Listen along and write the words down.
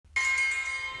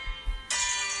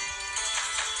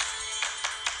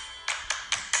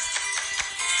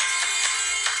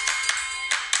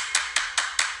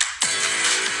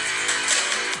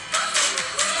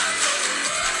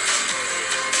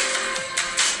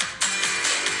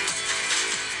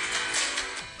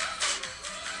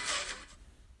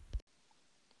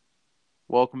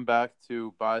Welcome back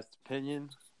to Biased Opinion.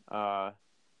 Uh,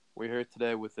 we're here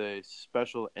today with a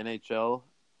special NHL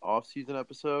offseason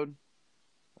episode.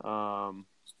 I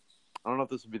don't know if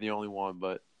this will be the only one,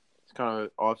 but it's kind of an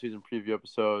offseason preview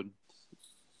episode.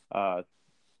 Uh,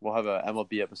 we'll have an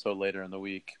MLB episode later in the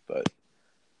week, but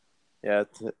yeah,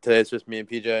 today it's just me and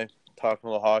PJ talking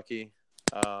a little hockey.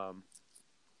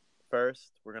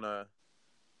 First, we're gonna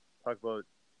talk about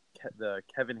the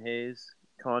Kevin Hayes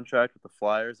contract with the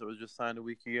Flyers that was just signed a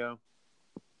week ago.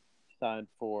 Signed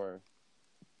for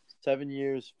 7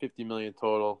 years, $50 million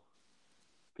total.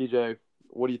 PJ,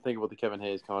 what do you think about the Kevin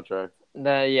Hayes contract?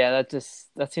 That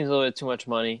seems a little bit too much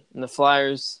money. And the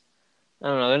Flyers, I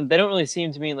don't know, they don't really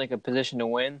seem to be in like a position to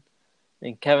win.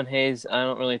 And Kevin Hayes, I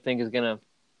don't really think is gonna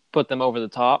put them over the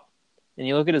top. And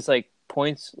you look at his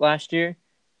points last year,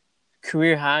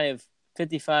 career high of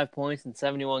 55 points in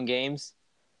 71 games.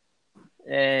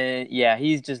 And yeah,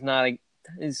 he's just not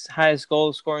his highest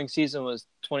goal scoring season was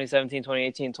 2017,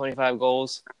 2018, 25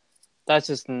 goals. That's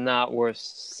just not worth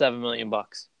 $7 million. I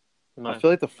feel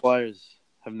like the Flyers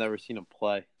have never seen him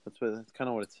play. That's kind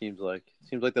of what it seems like. It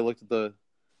seems like they went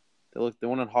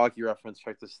on Hockey Reference,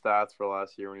 checked his stats for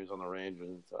last year when he was on the Rangers,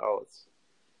 and said, let's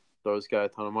throw this guy a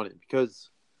ton of money because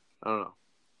I don't know.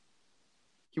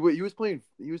 He was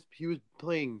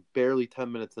playing barely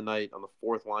 10 minutes a night on the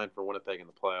fourth line for Winnipeg in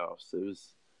the playoffs. It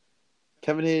was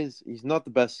Kevin Hayes. He's not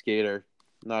the best skater.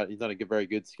 He's not a very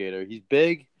good skater. He's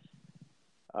big.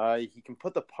 He can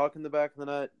put the puck in the back of the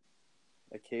net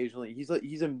occasionally.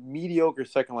 He's a mediocre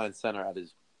second line center at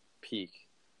his peak,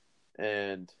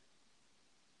 and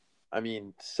I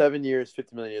mean 7 years,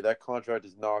 $50 million. That contract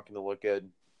is not going to look good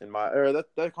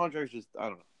that contract is just I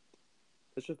don't know.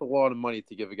 It's just a lot of money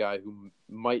to give a guy who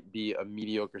might be a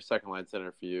mediocre second line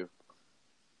center for you.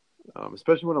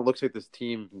 Especially when it looks like this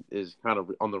team is kind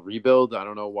of on the rebuild. I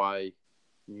don't know why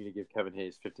you need to give Kevin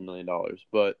Hayes $50 million.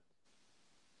 But,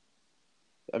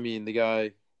 I mean, the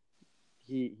guy,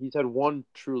 he's had one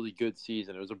truly good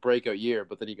season. It was a breakout year,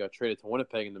 but then he got traded to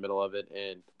Winnipeg in the middle of it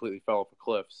and completely fell off a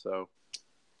cliff. So,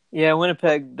 yeah,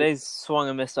 Winnipeg, they swung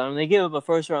and missed on him. They gave up a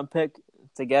first-round pick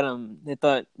to get him. They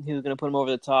thought he was going to put him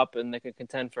over the top and they could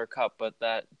contend for a cup, but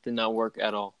that did not work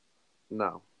at all.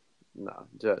 No, he's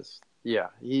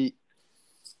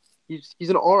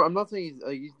an all. I'm not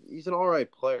saying he's an all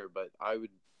right player, but I would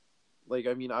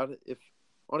if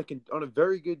on a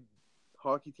very good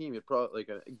hockey team, it probably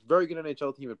a very good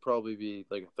NHL team would probably be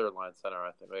like a third line center.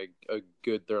 I think a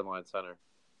good third line center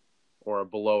or a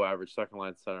below average second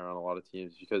line center on a lot of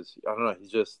teams because I don't know.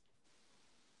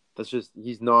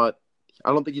 He's not.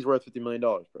 I don't think he's worth $50 million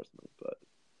personally, but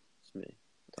it's me.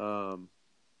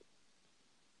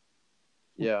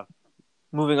 Yeah.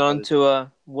 Moving on to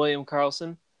William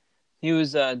Karlsson. He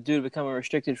was due to become a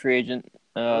restricted free agent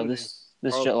this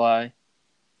July,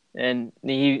 and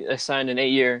he signed an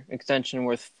 8-year extension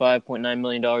worth $5.9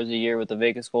 million a year with the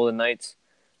Vegas Golden Knights.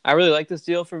 I really like this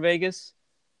deal for Vegas.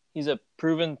 He's a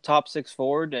proven top six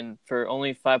forward, and for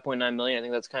only $5.9 million, I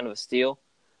think that's kind of a steal.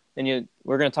 And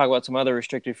we're going to talk about some other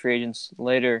restricted free agents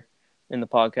later in the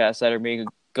podcast that are maybe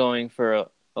going for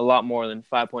a lot more than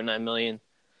 $5.9 million.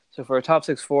 So for a top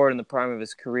six forward in the prime of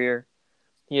his career,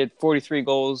 he had 43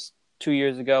 goals 2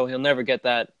 years ago. He'll never get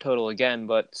that total again,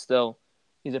 but still,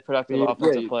 he's a productive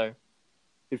offensive player.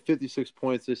 He had 56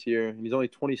 points this year, and he's only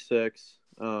 26.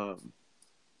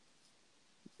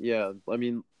 Yeah, I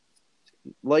mean,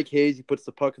 like Hayes, he puts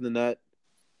the puck in the net.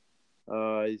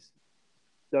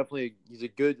 He's a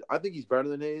good. I think he's better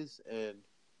than Hayes, and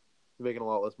he's making a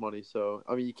lot less money. So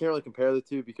I mean, you can't really compare the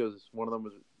two because one of them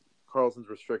was Karlsson's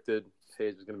restricted,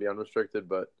 Hayes is going to be unrestricted.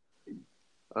 But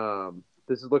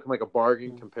this is looking like a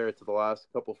bargain compared to the last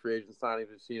couple free agent signings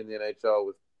we've seen in the NHL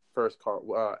with first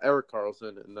Erik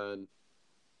Karlsson and then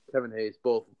Kevin Hayes,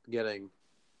 both getting,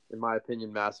 in my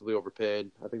opinion, massively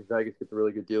overpaid. I think Vegas gets a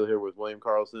really good deal here with William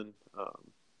Karlsson.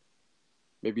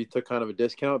 Maybe he took kind of a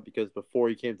discount because before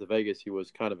he came to Vegas, he was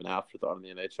kind of an afterthought in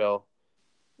the NHL.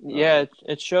 Yeah,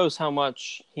 it shows how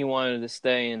much he wanted to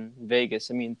stay in Vegas.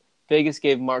 I mean, Vegas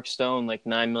gave Mark Stone like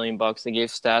 $9 million. They gave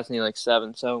Stastny like $7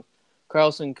 million. So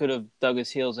Karlsson could have dug his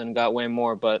heels and got way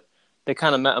more, but they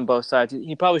kind of met on both sides.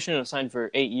 He probably shouldn't have signed for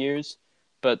 8 years,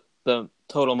 but the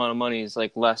total amount of money is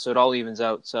like less, so it all evens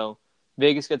out. So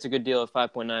Vegas gets a good deal at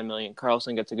 $5.9 million.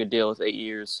 Karlsson gets a good deal with 8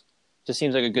 years. Just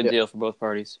seems like a good deal for both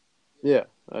parties. Yeah,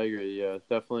 I agree. Yeah,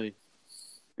 definitely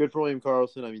good for William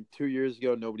Karlsson. I mean, 2 years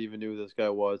ago, nobody even knew who this guy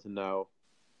was, and now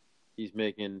he's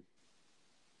making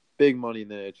big money in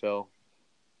the NHL.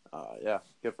 Yeah,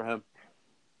 good for him.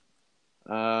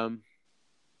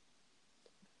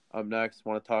 Up next,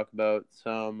 want to talk about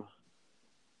some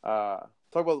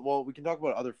we can talk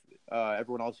about other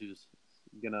everyone else who's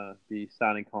gonna be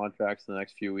signing contracts in the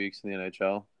next few weeks in the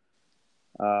NHL.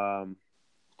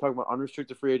 Talk about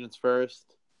unrestricted free agents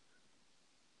first.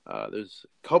 There's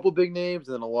a couple big names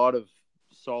and then a lot of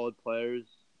solid players.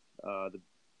 The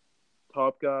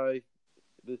top guy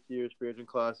this year's free agent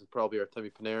class is probably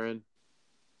Artemi Panarin.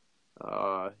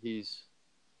 He's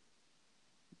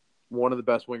one of the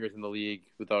best wingers in the league,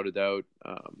 without a doubt.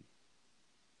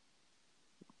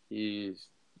 He's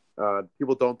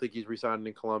people don't think he's re-signing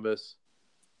in Columbus.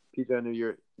 PJ, I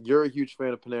know you're a huge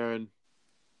fan of Panarin.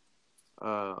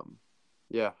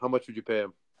 Yeah, how much would you pay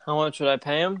him? How much would I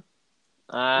pay him?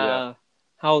 Yeah.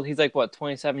 How old? He's like, what,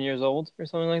 27 years old or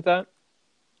something like that?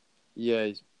 Yeah,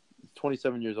 he's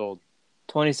 27 years old.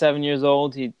 27 years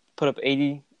old. He put up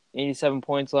 87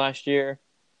 points last year.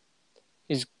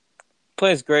 He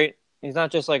plays great. He's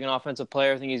not just like an offensive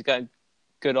player. I think he's got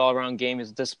good all-around game.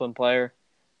 He's a disciplined player.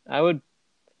 I would,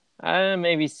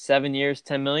 maybe 7 years,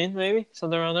 10 million, maybe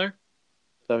something around there.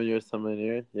 7 years, 10 million a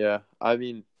year. Yeah, I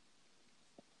mean,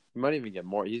 he might even get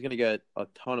more. He's gonna get a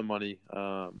ton of money.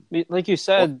 Like you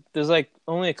said, there's like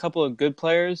only a couple of good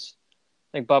players.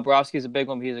 Like Bobrovsky's a big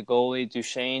one, but he's a goalie.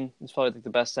 Duchesne is probably like the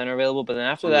best center available. But then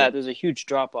after that, there's a huge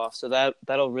drop off. So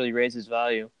that'll really raise his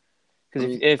value.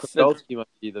 Because if Pavelski might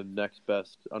be the next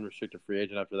best unrestricted free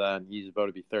agent after that, and he's about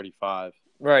to be 35.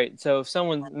 Right. So if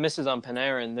someone misses on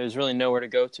Panarin, there's really nowhere to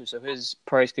go to. So his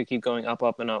price could keep going up,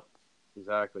 up, and up.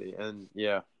 Exactly,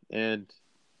 and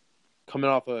coming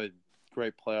off a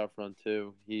great playoff run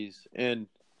too. He's in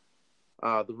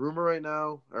the rumor right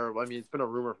now, or I mean, it's been a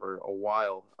rumor for a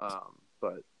while.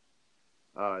 But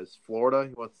is Florida?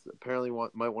 He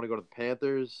might want to go to the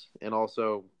Panthers and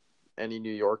also any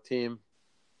New York team.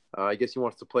 I guess he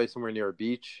wants to play somewhere near a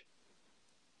beach.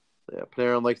 Yeah,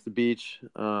 Panarin likes the beach.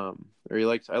 Or he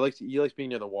likes being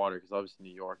near the water because obviously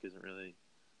New York isn't really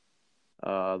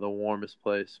the warmest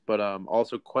place. But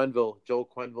also Joel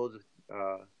Quenneville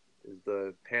is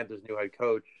the Panthers' new head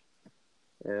coach,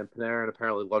 and Panarin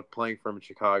apparently loved playing for him in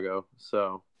Chicago.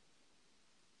 So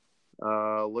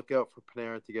look out for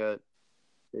Panarin to get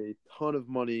a ton of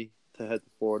money to head to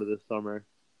Florida this summer.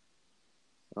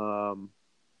 I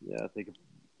think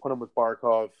put him with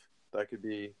Barkov. That could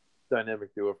be a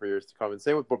dynamic duo for years to come. And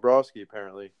same with Bobrovsky,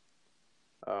 apparently.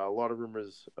 A lot of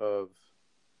rumors of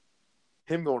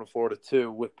him going to Florida,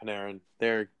 too, with Panarin.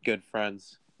 They're good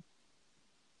friends,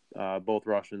 both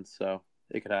Russians, so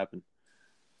it could happen.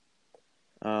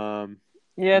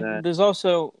 There's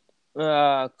also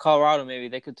Colorado, maybe.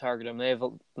 They could target him. They have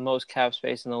the most cap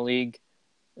space in the league,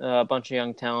 a bunch of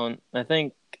young talent. I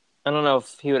don't know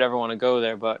if he would ever want to go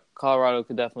there, but Colorado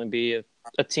could definitely be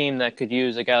a team that could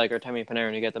use a guy like Artemi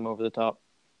Panarin to get them over the top.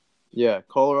 Yeah,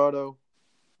 Colorado,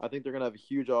 I think they're going to have a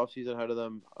huge offseason ahead of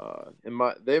them. They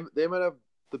might have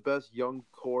the best young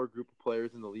core group of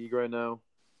players in the league right now,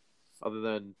 other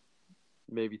than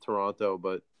maybe Toronto,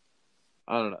 but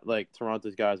I don't know. Like,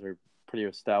 Toronto's guys are pretty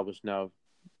established now.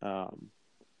 The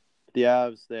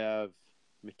Avs, they have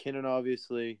McKinnon,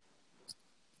 obviously.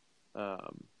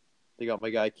 They got my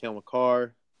guy, Cale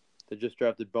Makar. They just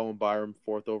drafted Bowen Byram,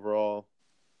 4th overall.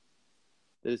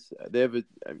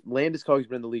 Landeskog's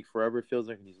been in the league forever. It feels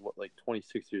like he's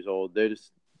 26 years old. They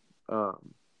just the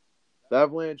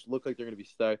Avalanche look like they're going to be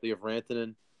stacked. They have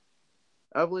Rantanen.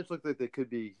 Avalanche look like they could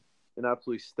be an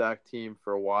absolutely stacked team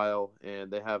for a while,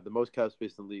 and they have the most cap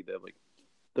space in the league. They have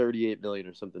 38 million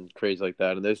or something crazy like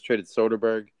that, and they just traded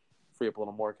Soderberg, free up a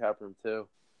little more cap room too.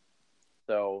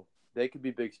 So they could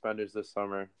be big spenders this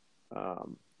summer.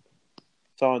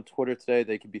 Saw on Twitter today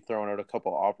they could be throwing out a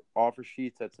couple offer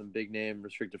sheets at some big name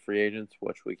restricted free agents,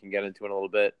 which we can get into in a little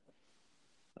bit.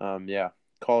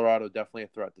 Colorado definitely a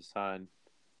threat to sign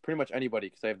pretty much anybody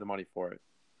because they have the money for it.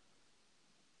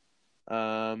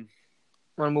 Want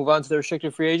to move on to the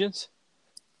restricted free agents?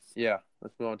 Yeah,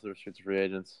 let's move on to the restricted free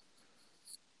agents.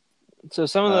 So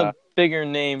some of the bigger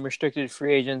name restricted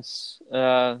free agents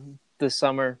this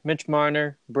summer: Mitch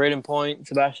Marner, Braden Point,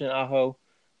 Sebastian Aho,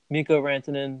 Mikko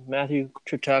Rantanen, Matthew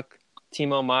Tkachuk,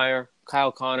 Timo Meier,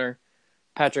 Kyle Connor,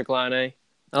 Patrick Laine.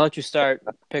 I'll let you start,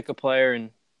 pick a player, and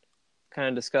kind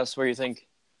of discuss where you think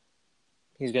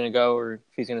he's going to go or if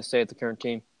he's going to stay at the current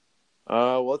team.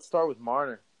 Let's start with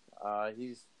Marner.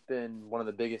 He's been one of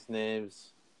the biggest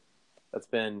names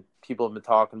people have been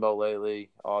talking about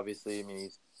lately. Obviously, I mean,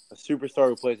 he's a superstar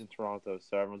who plays in Toronto,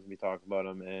 so everyone's going to be talking about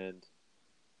him.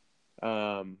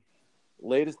 And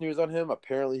latest news on him,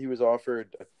 apparently he was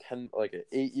offered an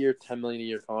 8-year, $10 million a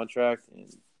year contract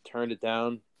and turned it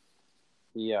down.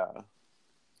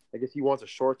 I guess he wants a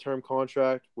short-term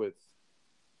contract with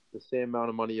the same amount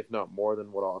of money, if not more,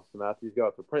 than what Austin Matthews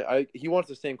got. He wants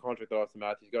the same contract that Austin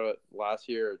Matthews got last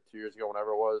year or 2 years ago,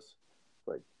 whenever it was,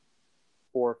 like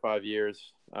 4 or 5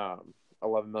 years, $11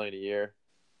 million a year,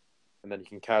 and then he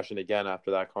can cash in again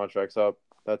after that contract's up.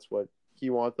 That's what he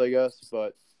wants, I guess.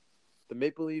 But the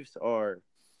Maple Leafs are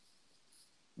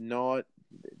not.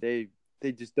 They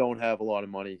just don't have a lot of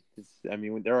money.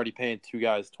 They're already paying two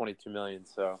guys $22 million,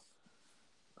 so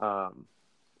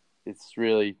it's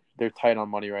really they're tight on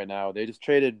money right now. They just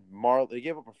traded They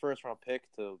gave up a first round pick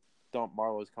to dump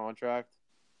Marlowe's contract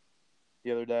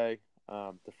the other day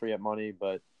to free up money,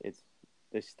 but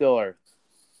they still are.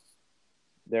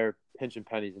 They're pinching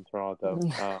pennies in Toronto.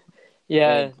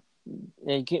 Yeah.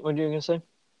 What are you gonna say?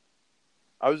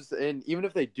 And even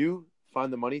if they do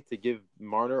find the money to give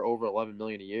Marner over $11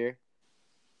 million a year,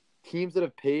 teams that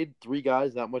have paid three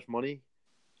guys that much money,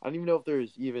 I don't even know if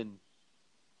there's even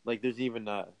I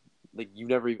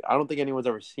don't think anyone's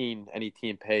ever seen any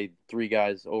team pay three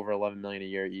guys over $11 million a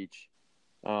year each.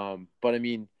 But I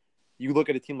mean, you look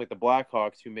at a team like the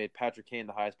Blackhawks, who made Patrick Kane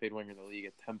the highest paid winger in the league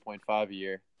at $10.5 a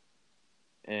year,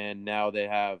 and now they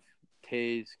have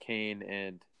Taves, Kane,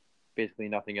 and basically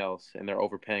nothing else, and they're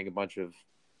overpaying a bunch of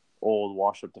old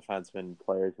washed-up defensemen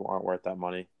players who aren't worth that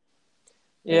money.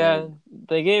 Yeah,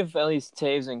 they gave at least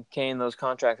Taves and Kane those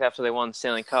contracts after they won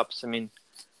Stanley Cups. I mean,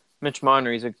 Mitch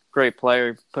Marner, he's a great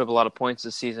player, put up a lot of points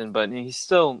this season, but he's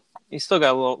still got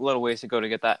a little ways to go to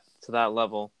get that to that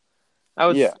level. I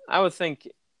would think,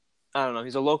 I don't know,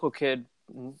 he's a local kid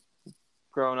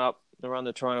growing up around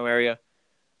the Toronto area.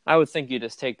 I would think you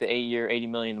just take the 8-year, $80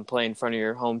 million and play in front of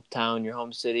your hometown, your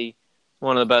home city,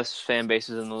 one of the best fan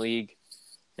bases in the league,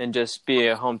 and just be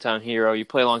a hometown hero. You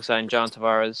play alongside John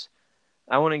Tavares.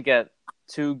 I wouldn't get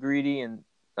too greedy, and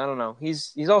I don't know.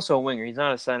 He's also a winger. He's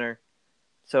not a center.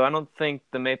 So I don't think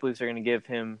the Maple Leafs are going to give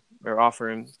him or offer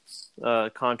him a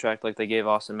contract like they gave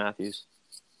Austin Matthews.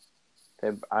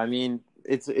 I mean,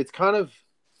 it's kind of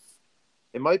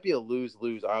 – it might be a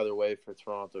lose-lose either way for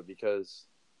Toronto, because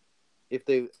if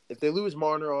they lose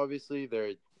Marner, obviously,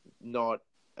 they're not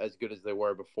as good as they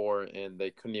were before, and they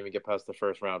couldn't even get past the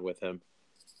first round with him.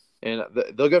 And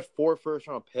they'll get 4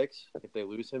 first-round picks if they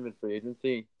lose him in free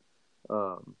agency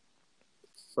from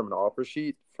an offer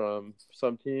sheet from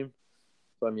some team.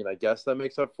 So, I mean, I guess that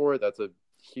makes up for it. That's a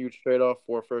huge trade-off,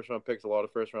 4 first-round picks, a lot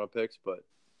of first-round picks, but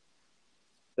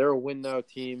they're a win-now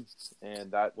team,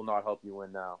 and that will not help you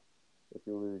win now if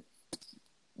you lose.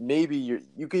 Maybe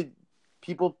you could –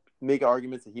 people make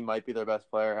arguments that he might be their best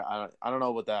player. I don't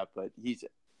know about that, but he's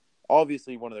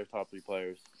obviously one of their top 3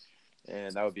 players,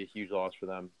 and that would be a huge loss for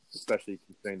them, especially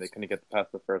considering they couldn't get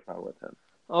past the first round with him.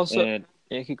 Also,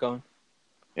 keep going.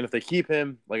 And if they keep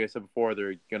him, like I said before,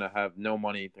 they're going to have no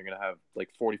money. They're going to have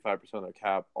like 45% of their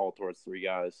cap all towards 3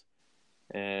 guys.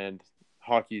 And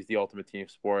hockey is the ultimate team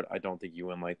sport. I don't think you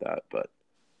win like that, but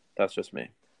that's just me.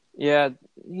 Yeah,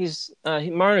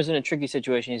 Marner's in a tricky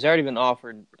situation. He's already been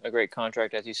offered a great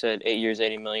contract, as you said, 8 years,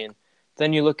 $80 million.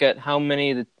 Then you look at how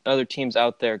many of the other teams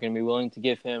out there are going to be willing to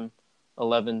give him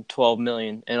 11, 12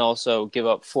 million and also give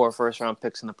up 4 first-round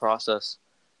picks in the process.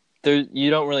 You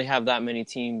don't really have that many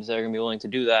teams that are going to be willing to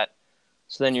do that.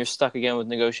 So then you're stuck again with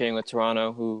negotiating with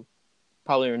Toronto, who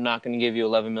probably are not going to give you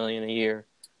 $11 million a year.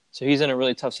 So he's in a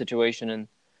really tough situation. And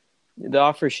the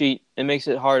offer sheet, it makes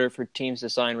it harder for teams to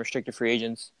sign restricted free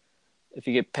agents. If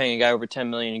you get paying a guy over $10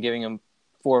 million and giving him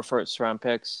 4 first-round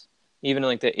picks, even in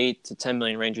like the $8 to $10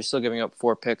 million range, you're still giving up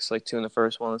 4 picks, like 2 in the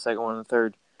first, 1 in the second, 1 in the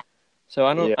third. So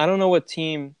I don't know what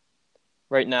team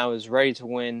right now is ready to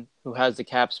win, who has the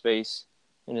cap space,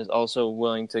 and is also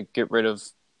willing to get rid of,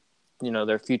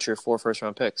 their future 4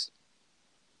 first-round picks.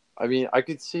 I mean,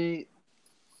 the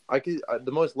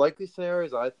most likely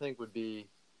scenarios I think would be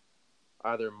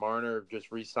either Marner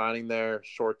just re-signing there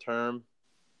short-term,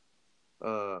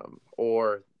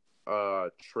 or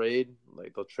trade,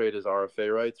 like they'll trade his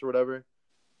RFA rights or whatever,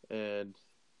 and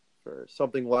for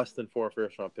something less than 4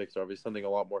 first-round picks, obviously something a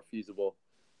lot more feasible,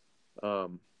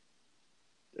 and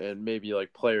maybe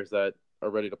like players that are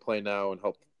ready to play now and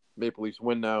help Maple Leafs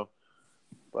win now.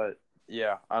 But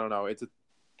yeah, I don't know. It's a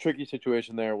tricky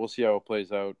situation there. We'll see how it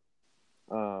plays out.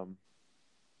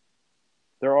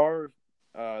 There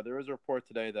is a report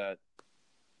today that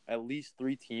at least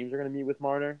 3 teams are going to meet with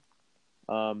Marner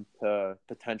to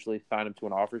potentially sign him to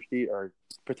an offer sheet or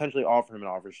potentially offer him an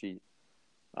offer sheet.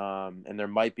 And there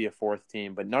might be a 4th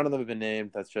team, but none of them have been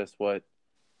named. That's just what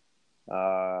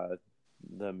the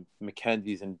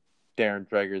Mackenzies and Darren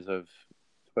Dreggers of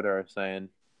Twitter are saying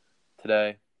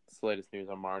today. It's the latest news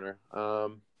on Marner.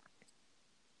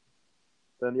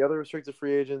 Then the other restricted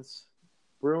free agents,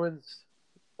 Bruins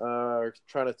are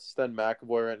trying to extend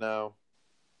McAvoy right now.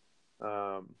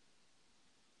 Um,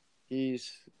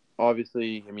 he's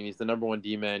obviously, I mean, he's the number one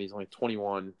D man. He's only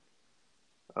 21.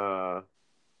 Uh,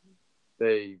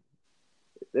 they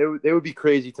they would be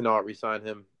crazy to not re-sign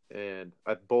him, and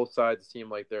at both sides seem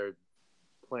like they're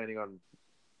planning on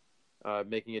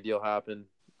making a deal happen.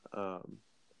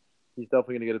 He's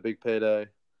definitely going to get a big payday.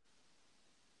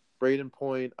 Braden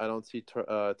Point, I don't see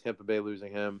Tampa Bay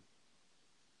losing him.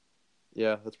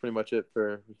 Yeah, that's pretty much it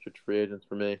for restricted free agents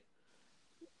for me.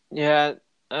 Yeah,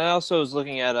 I also was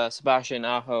looking at Sebastian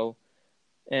Aho,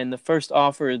 and the first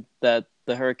offer that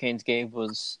the Hurricanes gave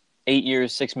was 8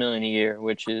 years, $6 million a year,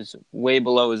 which is way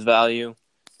below his value.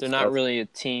 They're not really a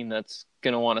team that's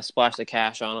going to want to splash the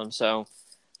cash on him, so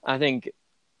I think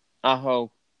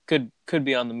Aho could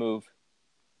be on the move.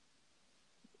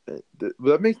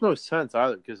 That makes no sense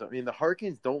either, because I mean the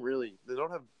Hurricanes don't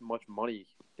have much money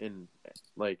in,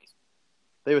 like,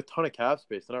 they have a ton of cap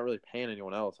space. They're not really paying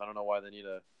anyone else. I don't know why they need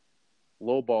to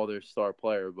lowball their star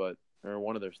player, or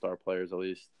one of their star players at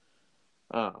least.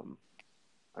 I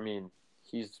mean,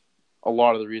 he's a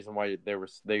lot of the reason why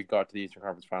they got to the Eastern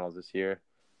Conference Finals this year.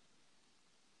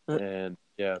 And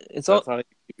yeah, that's not a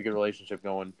good relationship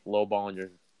going lowballing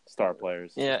your star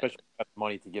players, especially if you have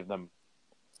money to give them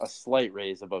a slight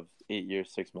raise above 8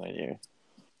 years, $6 million a year.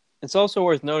 It's also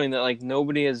worth noting that like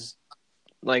nobody has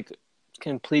like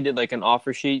completed like an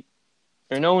offer sheet,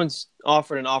 or no one's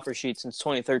offered an offer sheet since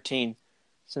 2013,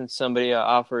 since somebody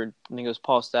offered. I think it was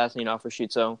Paul Stastny an offer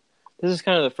sheet. So this is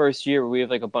kind of the first year where we have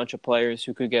like a bunch of players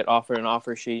who could get offered an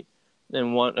offer sheet,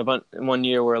 and one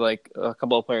year where like a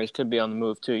couple of players could be on the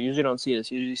move too. You usually don't see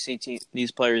this. You usually see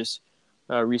these players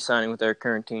re-signing with their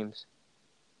current teams.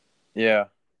 Yeah,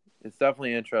 it's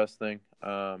definitely interesting.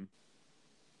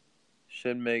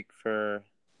 Should make for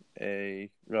a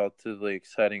relatively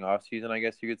exciting offseason, I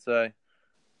guess you could say.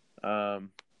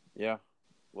 Yeah,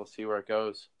 we'll see where it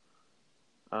goes.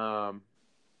 And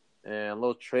a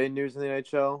little trade news in the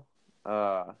NHL.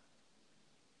 The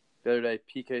other day,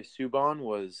 PK Subban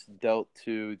was dealt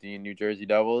to the New Jersey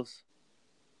Devils.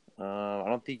 I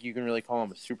don't think you can really call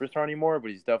him a superstar anymore,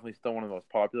 but he's definitely still one of the most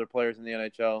popular players in the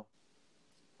NHL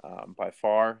by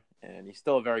far. And he's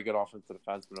still a very good offensive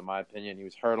defenseman, in my opinion. He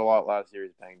was hurt a lot last year.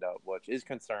 He's banged up, which is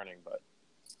concerning, but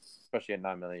especially at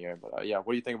 $9 million a year. But yeah,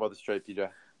 what do you think about this trade, PJ?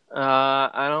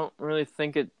 I don't really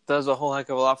think it does a whole heck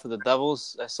of a lot for the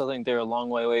Devils. I still think they're a long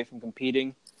way away from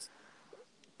competing.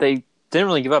 They didn't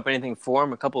really give up anything for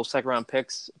him. A couple of second-round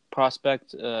picks,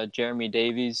 prospect Jeremy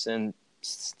Davies and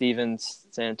Steven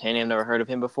Santana. I've never heard of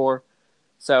him before.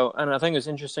 So I think it was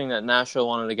interesting that Nashville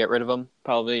wanted to get rid of him,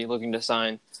 probably looking to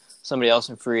sign somebody else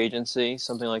in free agency,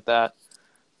 something like that.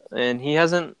 And he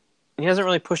hasn't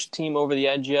really pushed the team over the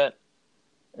edge yet.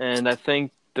 And I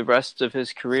think the rest of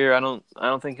his career, I don't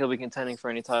think he'll be contending for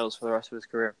any titles for the rest of his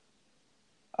career.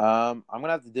 I'm gonna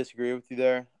have to disagree with you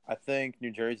there. I think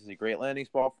New Jersey is a great landing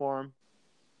spot for him.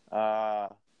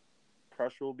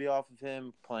 Pressure will be off of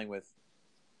him playing with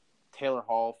Taylor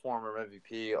Hall, former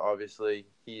MVP. Obviously,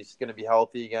 he's going to be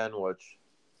healthy again, which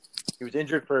he was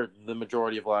injured for the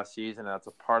majority of last season. And that's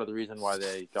a part of the reason why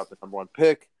they got the number one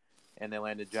pick, and they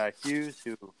landed Jack Hughes,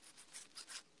 who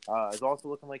is also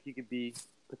looking like he could be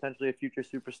potentially a future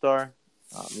superstar.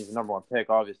 He's the number one pick,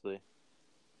 obviously.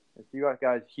 And so you got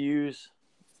guys Hughes,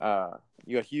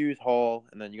 Hall,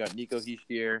 and then you got Nico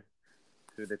Hischier,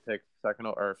 who they picked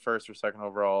first or second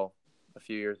overall a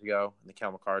few years ago in the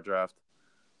Cal McCarr draft.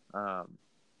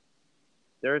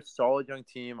 They're a solid young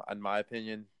team, in my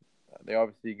opinion. They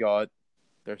obviously got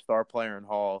their star player in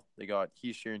Hall. They got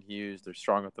Hischier and Hughes. They're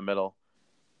strong up the middle.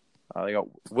 They got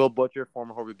Will Butcher,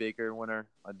 former Hobey Baker winner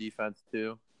on defense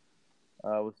too,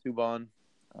 with Subban.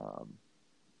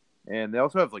 And they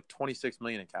also have like $26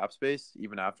 million in cap space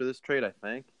even after this trade. I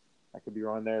think I could be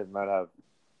wrong there. They might have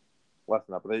less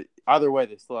than that, but either way,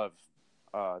 they still have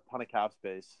a ton of cap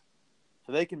space,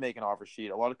 so they can make an offer sheet.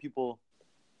 A lot of people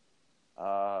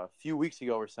a few weeks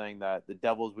ago were saying that the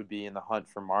Devils would be in the hunt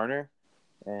for Marner,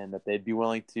 and that they'd be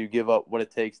willing to give up what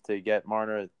it takes to get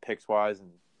Marner, picks wise and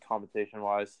compensation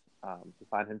wise, to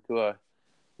sign him to a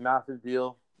massive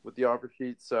deal with the offer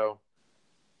sheet. So,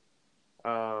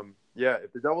 yeah,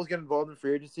 if the Devils get involved in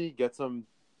free agency, get some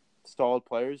solid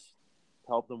players to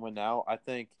help them win now, I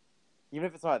think, even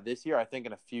if it's not this year, I think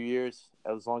in a few years,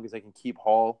 as long as they can keep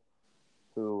Hall,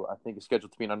 who I think is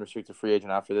scheduled to be an unrestricted free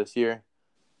agent after this year,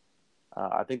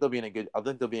 I think they'll be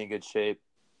in good shape.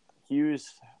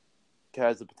 Hughes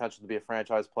has the potential to be a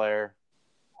franchise player.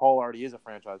 Hall already is a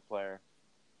franchise player.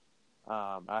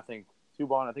 I think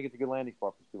Subban, I think it's a good landing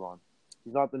spot for Subban.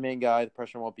 He's not the main guy. The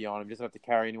pressure won't be on him. He doesn't have to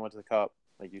carry anyone to the cup,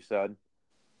 like you said.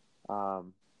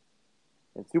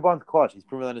 And Subban's clutch. He's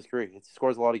proven that in his career. He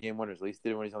scores a lot of game winners. At least he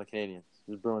did when he's on the Canadiens.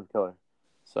 He's a Bruins killer.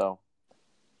 So,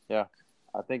 yeah.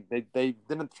 I think they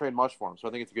didn't trade much for him, so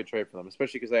I think it's a good trade for them,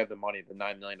 especially because they have the money. The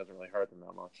 $9 million doesn't really hurt them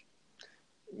that much.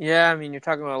 Yeah, I mean, you're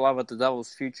talking about a lot about the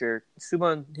Devils' future.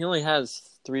 Subban, he only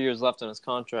has 3 years left on his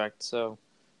contract, so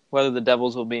whether the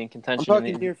Devils will be in contention. I'm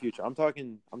talking near future. I'm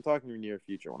talking near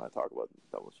future when I talk about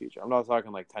the Devils' future. I'm not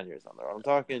talking like 10 years down the road. I'm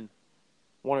talking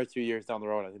 1 or 2 years down the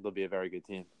road. I think they'll be a very good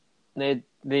team.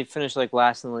 They finished like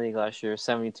last in the league last year,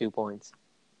 72 points.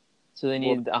 So they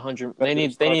need 100. They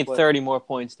need 30 more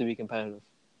points to be competitive.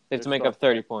 They have to make up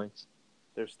 30 points.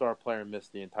 Their star player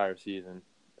missed the entire season,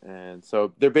 and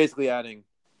so they're basically adding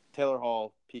Taylor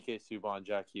Hall, PK Subban,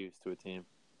 Jack Hughes to a team.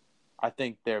 I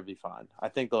think they'll be fine. I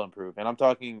think they'll improve, and I'm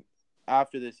talking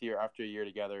after this year, after a year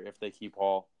together, if they keep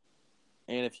Hall,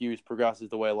 and if Hughes progresses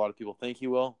the way a lot of people think he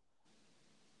will,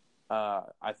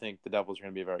 I think the Devils are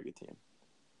going to be a very good team.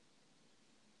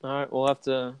 All right, we'll have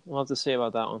to see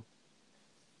about that one.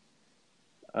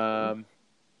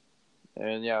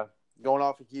 And yeah, going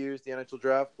off of Hughes, the NHL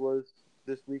draft was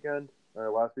this weekend or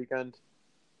last weekend.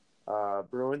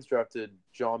 Bruins drafted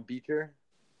John Beecher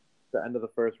at the end of the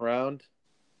first round.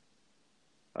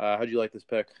 How'd you like this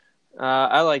pick?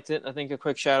 I liked it. I think a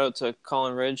quick shout out to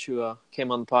Colin Ridge, who came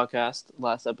on the podcast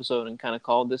last episode and kind of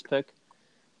called this pick.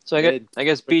 So I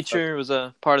guess Beecher was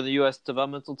a part of the U.S.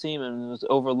 developmental team and was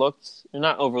overlooked.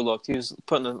 Not overlooked. He was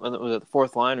put in the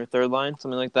fourth line or third line,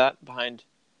 something like that, behind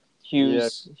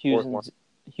Hughes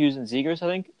and Zegers, I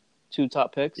think, 2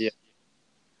 top picks. Yeah.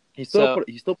 He still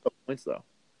put points though.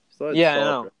 Yeah, I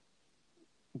know.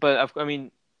 But I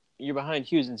mean, you're behind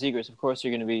Hughes and Zegers. Of course,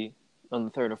 you're going to be on the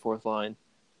third or fourth line.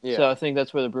 Yeah. So I think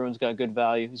that's where the Bruins got good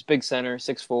value. He's big center,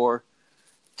 6'4",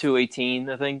 218,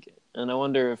 I think. And I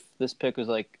wonder if this pick was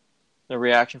like a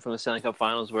reaction from the Stanley Cup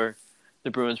Finals where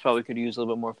the Bruins probably could use a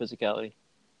little bit more physicality.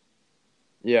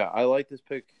 Yeah, I like this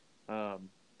pick.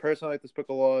 Personally, I like this pick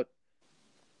a lot.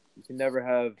 You can never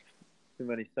have too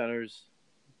many centers.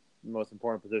 The most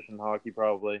important position in hockey,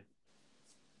 probably.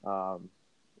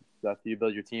 That's who you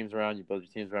build your teams around. You build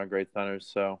your teams around great centers.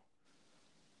 So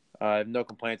I have no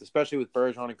complaints, especially with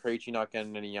Bergeron and Krejci not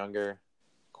getting any younger.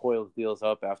 Coyle's deals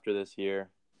up after this year.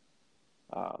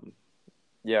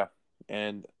 Yeah,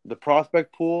 and the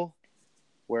prospect pool,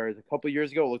 whereas a couple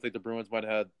years ago it looked like the Bruins might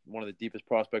have had one of the deepest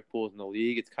prospect pools in the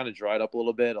league, it's kind of dried up a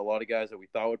little bit. A lot of guys that we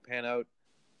thought would pan out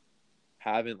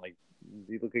haven't. Like,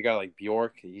 you look at a guy like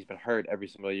Bjork, he's been hurt every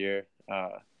single year.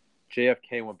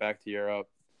 JFK went back to Europe.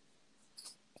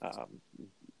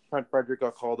 Trent Frederick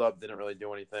got called up, didn't really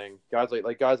do anything. Guys like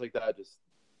that just,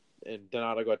 and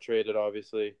Donato got traded,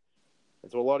 obviously.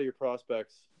 And so a lot of your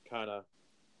prospects kind of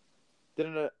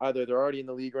didn't either. They're already in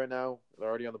the league right now. They're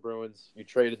already on the Bruins. You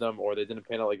traded them, or they didn't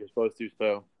pan out like you're supposed to.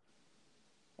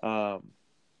 So,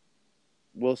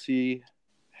 we'll see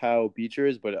how Beecher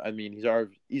is, but I mean,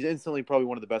 he's instantly probably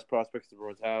one of the best prospects the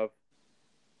Bruins have.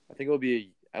 I think it'll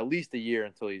be at least a year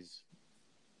until he's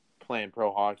playing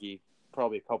pro hockey.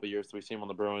 Probably a couple years till we see him on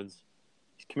the Bruins.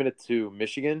 He's committed to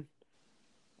Michigan.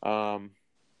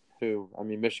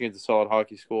 Michigan's a solid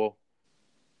hockey school.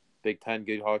 Big Ten,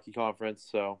 good hockey conference.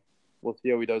 So we'll see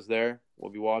how he does there. We'll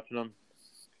be watching him.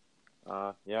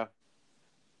 Yeah.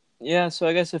 Yeah, so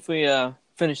I guess if we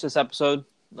finish this episode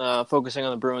focusing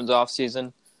on the Bruins offseason,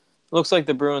 it looks like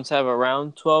the Bruins have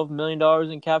around $12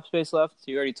 million in cap space left.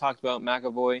 You already talked about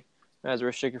McAvoy as a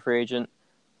restricted free agent.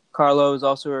 Carlo is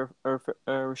also a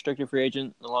restricted free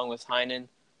agent, along with Heinen.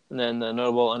 And then the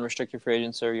notable unrestricted free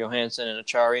agents are Johansson and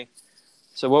Achari.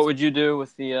 So what would you do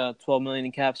with the $12 million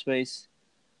in cap space?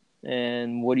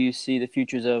 And what do you see the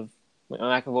futures of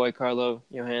McAvoy, Carlo,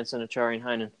 Johansson, Achari, and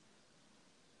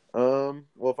Heinen?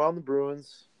 Well, if I'm the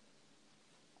Bruins,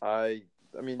 the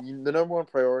number one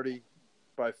priority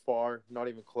by far, not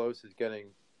even close, is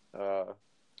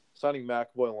signing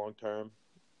McAvoy long term,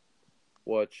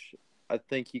 which I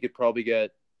think he could probably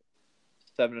get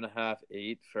 7.5,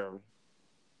 8 for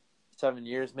 7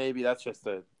 years, maybe.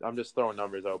 I'm just throwing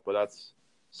numbers out, but that's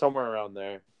somewhere around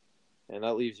there, and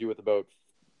that leaves you with about,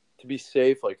 to be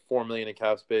safe, like $4 million in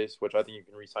cap space, which I think you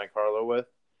can re-sign Carlo with.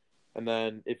 And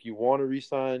then if you want to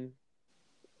re-sign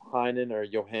Heinen or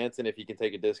Johansson, if you can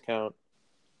take a discount,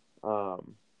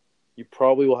 you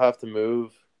probably will have to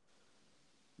move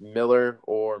Miller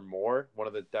or Moore, one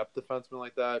of the depth defensemen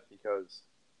like that, because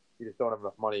you just don't have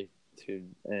enough money to,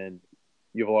 and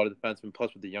you have a lot of defensemen.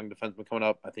 Plus, with the young defensemen coming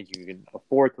up, I think you can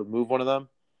afford to move one of them.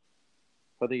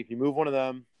 So I think if you move one of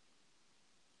them,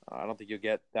 I don't think you'll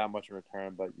get that much in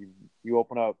return, but you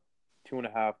open up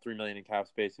 $2.5, $3 million in cap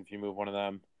space if you move one of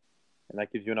them, and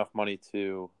that gives you enough money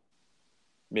to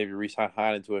maybe re-sign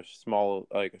Heinen to a small,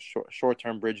 like a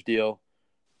short-term bridge deal,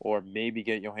 or maybe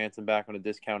get Johansson back on a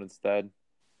discount instead.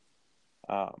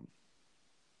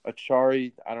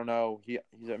 Achari, I don't know. He's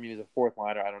a fourth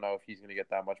liner. I don't know if he's going to get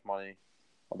that much money.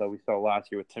 Although we saw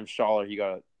last year with Tim Schaller, he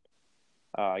got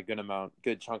a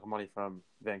good chunk of money from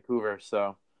Vancouver.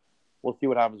 So we'll see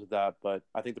what happens with that. But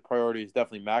I think the priority is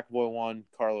definitely McAvoy 1,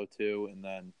 Carlo 2, and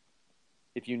then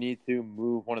if you need to,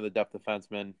 move one of the depth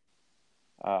defensemen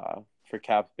for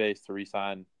cap space to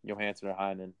re-sign Johansson or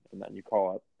Heinen, and then you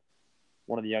call up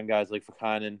one of the young guys like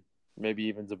Fukainen, maybe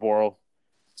even Zaboral,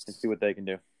 and see what they can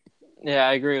do. Yeah,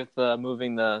 I agree with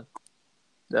moving the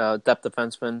depth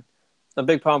defenseman. The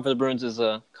big problem for the Bruins is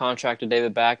a contract to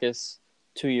David Backes,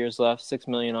 2 years left, $6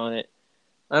 million on it.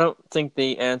 I don't think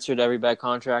the answer to every bad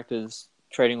contract is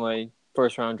trading away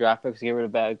first-round draft picks to get rid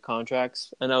of bad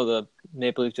contracts. I know the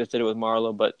Maple Leafs just did it with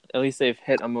Marleau, but at least they've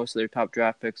hit on most of their top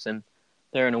draft picks, and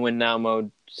they're in a win-now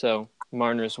mode, so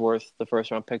Marner's worth the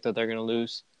first-round pick that they're going to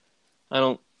lose. I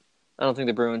don't think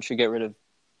the Bruins should get rid of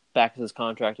Backes'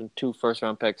 contract and 2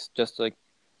 first-round picks just to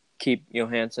keep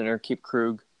Johansson or keep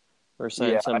Krug or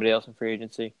sign somebody else in free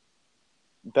agency.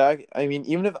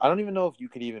 Even if I don't even know if you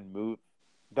could even move.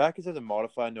 Backes has a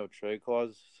modified no trade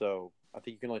clause, so I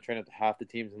think you can only trade up to half the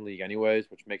teams in the league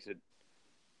anyways, which makes it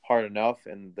hard enough.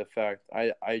 And the fact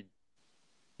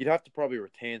you'd have to probably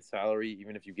retain salary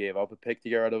even if you gave up a pick to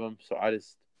get rid of him. So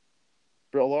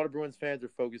a lot of Bruins fans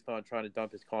are focused on trying to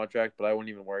dump his contract, but I wouldn't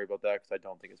even worry about that because I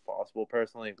don't think it's possible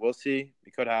personally. We'll see.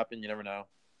 It could happen. You never know.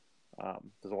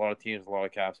 There's a lot of teams, a lot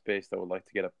of cap space that would like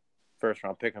to get a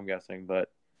first-round pick, I'm guessing,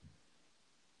 but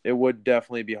it would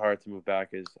definitely be hard to move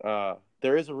back.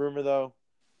 There is a rumor, though,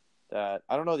 that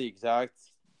I don't know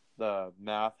the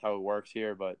math, how it works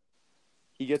here, but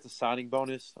he gets a signing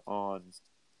bonus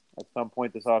at some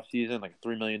point this offseason, like a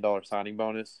 $3 million signing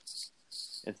bonus.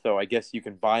 And so I guess you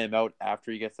can buy him out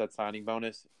after he gets that signing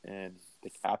bonus, and the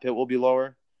cap hit will be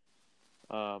lower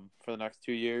for the next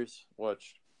 2 years,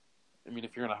 which, I mean,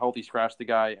 if you're going to healthy scratch the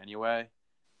guy anyway,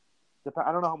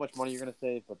 I don't know how much money you're going to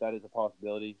save, but that is a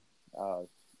possibility,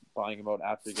 buying him out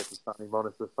after he gets the signing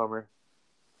bonus this summer.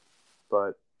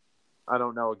 But I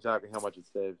don't know exactly how much it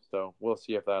saves, so we'll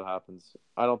see if that happens.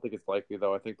 I don't think it's likely,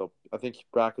 though. I think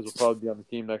Backes will probably be on the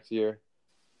team next year.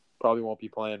 Probably won't be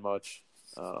playing much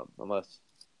unless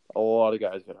a lot of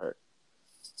guys get hurt.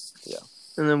 Yeah.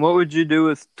 And then what would you do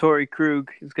with Torrey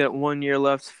Krug? He's got 1 year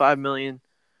left, $5 million.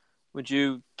 Would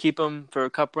you keep him for a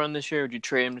cup run this year? Or would you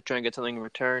trade him to try and get something in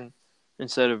return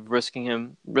instead of risk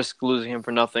losing him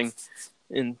for nothing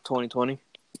in 2020?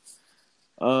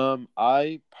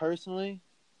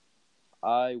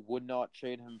 I would not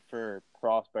trade him for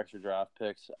prospects or draft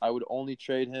picks. I would only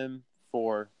trade him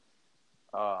for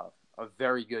a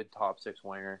very good top 6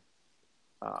 winger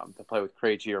to play with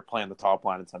Krejci or play on the top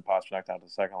line and send Pastrnak down to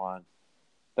the second line.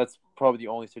 That's probably the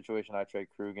only situation I trade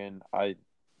Krug in. I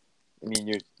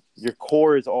mean, your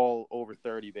core is all over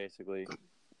 30 basically.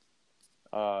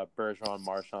 Bergeron,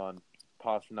 Marchand,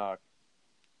 Pastrnak.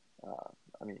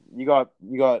 You got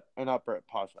not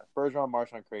Pastrnak, Bergeron,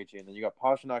 Marchand, Krejci, and then you got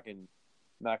Pastrnak and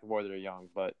McAvoy that are young.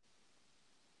 But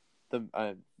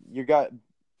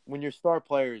when your star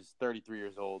player is 33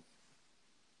 years old,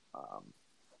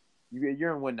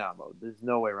 you're in win now mode. There's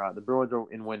no way around it. The Bruins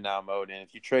are in win now mode, and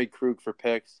if you trade Krug for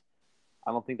picks,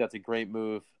 I don't think that's a great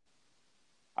move.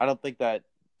 I don't think the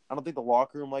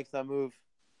locker room likes that move,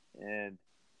 and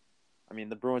I mean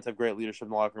the Bruins have great leadership in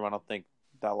the locker room. I don't think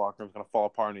that locker room is going to fall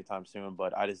apart anytime soon,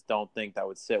 but I just don't think that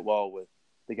would sit well with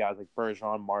the guys like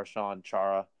Bergeron, Marchand,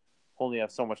 Chara, who only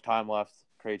have so much time left,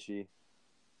 Krejci,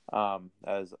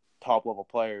 as top level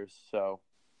players. So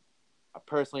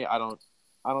personally, I don't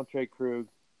trade Krug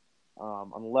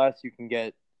unless you can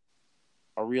get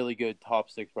a really good top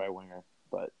 6 right winger.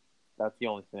 But that's the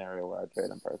only scenario where I'd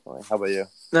trade him personally. How about you?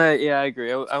 Yeah, I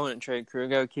agree. I wouldn't trade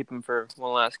Krug. I would keep him for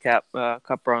one last cup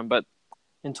run, but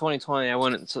in 2020, I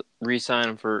wouldn't re-sign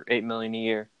him for $8 million a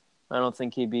year. I don't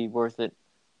think he'd be worth it.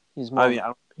 I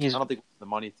don't think we have the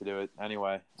money to do it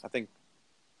anyway. I think,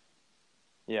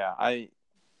 I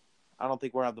don't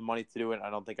think we're have the money to do it. I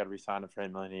don't think I'd re-sign him for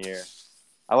 $8 million a year.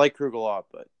 I like Krug a lot,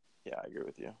 but yeah, I agree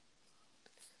with you.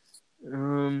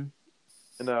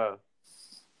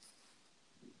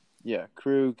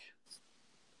 Krug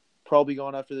probably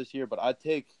going after this year, but I'd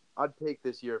take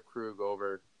this year of Krug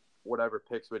over whatever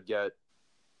picks would get,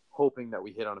 hoping that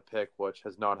we hit on a pick, which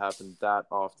has not happened that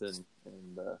often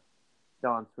in the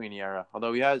Don Sweeney era.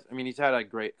 Although he's had a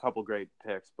couple great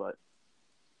picks, but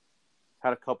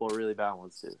had a couple of really bad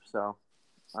ones too. So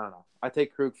I don't know. I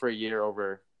take Krug for a year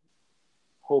over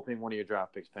hoping one of your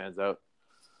draft picks pans out.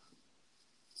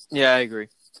 Yeah, I agree.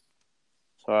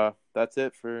 So that's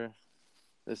it for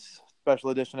this special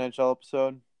edition NHL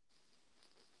episode.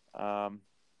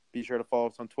 Be sure to follow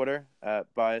us on Twitter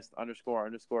at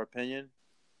biased__opinion.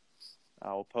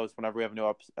 We'll post whenever we have a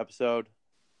new episode.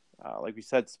 Like we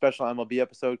said, special MLB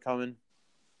episode coming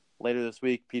later this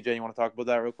week. PJ, you want to talk about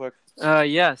that real quick?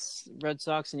 Yes. Red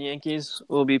Sox and Yankees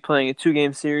will be playing a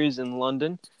 2-game series in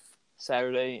London,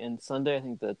 Saturday and Sunday. I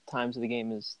think the times of the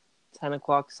game is 10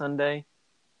 o'clock Sunday.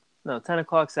 No, 10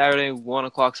 o'clock Saturday, 1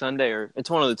 o'clock Sunday, or it's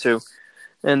one of the two.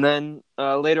 And then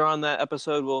later on that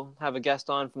episode, we'll have a guest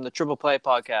on from the Triple Play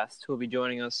podcast who will be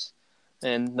joining us,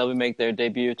 and they'll be make their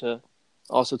debut to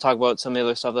also talk about some of the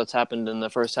other stuff that's happened in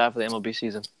the first half of the MLB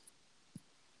season.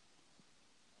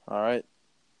 All right.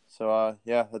 So,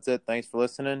 that's it. Thanks for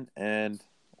listening, and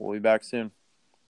we'll be back soon.